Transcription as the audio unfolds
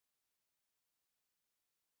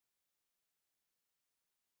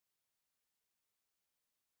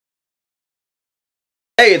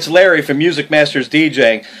Hey, it's Larry from Music Masters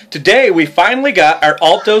DJing. Today we finally got our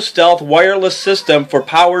Alto Stealth wireless system for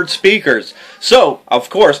powered speakers. So,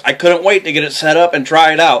 of course, I couldn't wait to get it set up and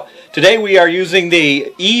try it out. Today we are using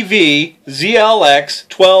the EV-ZLX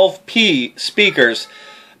 12P speakers.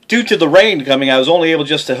 Due to the rain coming, I was only able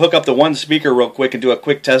just to hook up the one speaker real quick and do a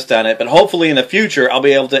quick test on it. But hopefully in the future I'll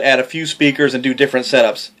be able to add a few speakers and do different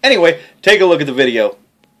setups. Anyway, take a look at the video.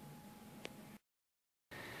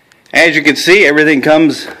 As you can see, everything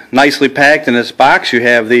comes nicely packed in this box. You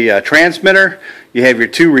have the transmitter, you have your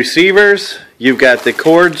two receivers, you've got the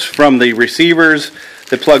cords from the receivers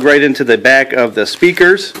that plug right into the back of the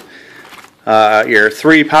speakers, your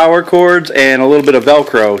three power cords, and a little bit of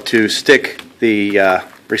Velcro to stick the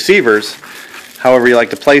receivers, however you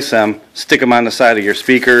like to place them. Stick them on the side of your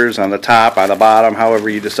speakers, on the top, on the bottom, however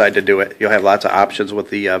you decide to do it. You'll have lots of options with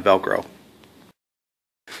the Velcro.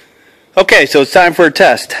 Okay, so it's time for a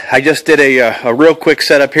test. I just did a real quick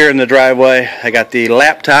setup here in the driveway. I got the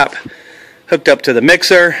laptop hooked up to the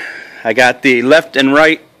mixer. I got the left and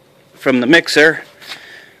right from the mixer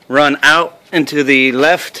run out into the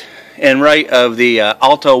left and right of the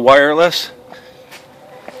Alto Wireless.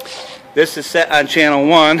 This is set on channel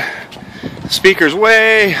 1. The speaker's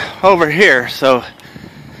way over here, so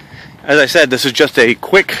as I said, this is just a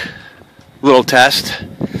quick little test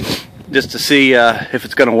just to see if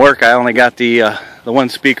it's going to work. I only got the one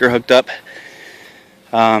speaker hooked up.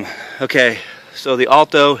 Okay, so the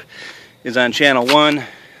Alto is on channel 1,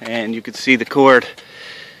 and you can see the cord,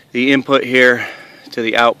 the input here to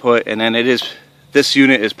the output, and then this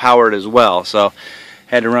unit is powered as well. So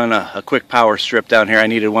had to run a quick power strip down here. I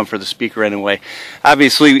needed one for the speaker anyway.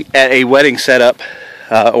 Obviously, at a wedding setup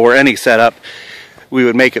or any setup, we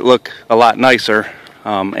would make it look a lot nicer.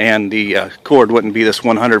 And the cord wouldn't be this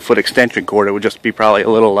 100-foot extension cord. It would just be probably a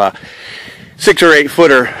little 6 or 8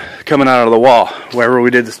 footer coming out of the wall wherever we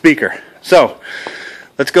did the speaker. So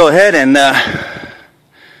let's go ahead and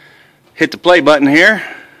hit the play button here,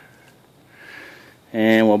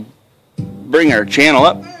 and we'll bring our channel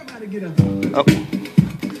up. Oh,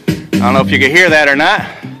 I don't know if you can hear that or not,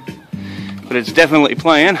 but it's definitely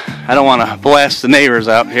playing. I don't want to blast the neighbors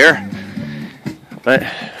out here, but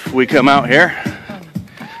if we come out here,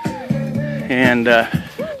 and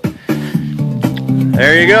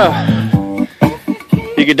there you go.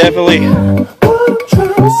 You could definitely,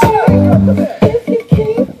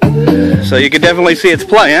 so you can definitely see it's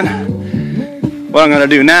playing. What I'm going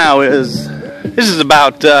to do now is, this is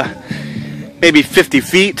about maybe 50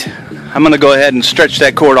 feet. I'm going to go ahead and stretch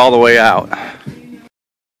that cord all the way out.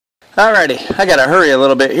 Alrighty, I got to hurry a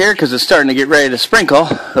little bit here because it's starting to get ready to sprinkle,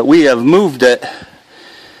 but we have moved it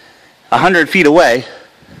 100 feet away.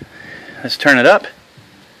 Let's turn it up.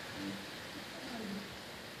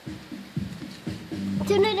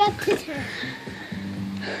 Turn it up to turn.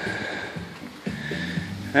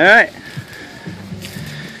 Alright.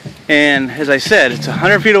 And as I said, it's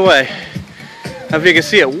 100 feet away. I don't know if you can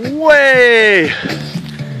see it way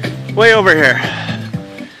over here.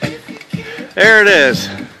 There it is.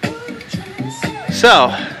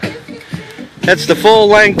 So, that's the full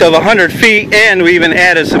length of 100 feet, and we even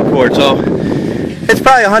added some cord. So it's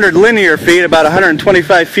probably 100 linear feet, about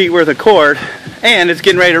 125 feet worth of cord, and it's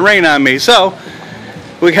getting ready to rain on me, so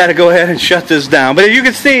we got to go ahead and shut this down. But as you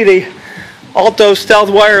can see, the Alto Stealth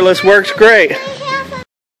Wireless works great.